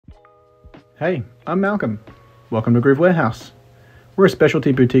Hey, I'm Malcolm. Welcome to Groove Warehouse. We're a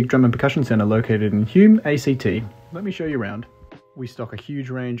specialty boutique drum and percussion centre located in Hume, ACT. Let me show you around. We stock a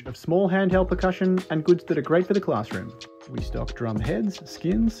huge range of small handheld percussion and goods that are great for the classroom. We stock drum heads,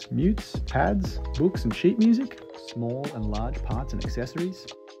 skins, mutes, pads, books and sheet music, small and large parts and accessories.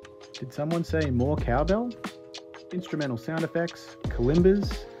 Did someone say more cowbell? Instrumental sound effects,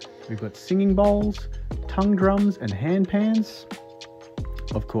 kalimbas, we've got singing bowls, tongue drums and hand pans.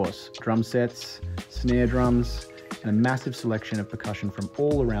 Of course, drum sets, snare drums, and a massive selection of percussion from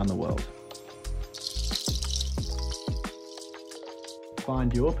all around the world.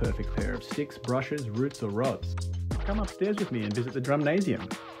 Find your perfect pair of sticks, brushes, roots or rods. Come upstairs with me and visit the Drumnasium.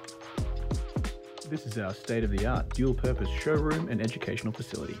 This is our state-of-the-art dual-purpose showroom and educational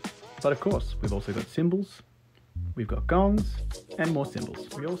facility. But of course, we've also got cymbals, we've got gongs, and more cymbals.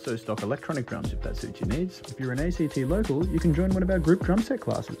 We also stock electronic drums if that suits your needs. If you're an ACT local, you can join one of our group drum set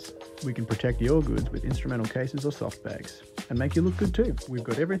classes. We can protect your goods with instrumental cases or soft bags, and make you look good too. We've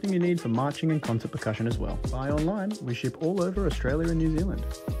got everything you need for marching and concert percussion as well. Buy online, we ship all over Australia and New Zealand.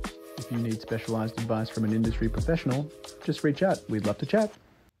 If you need specialised advice from an industry professional, just reach out, we'd love to chat.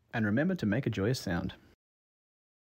 And remember to make a joyous sound.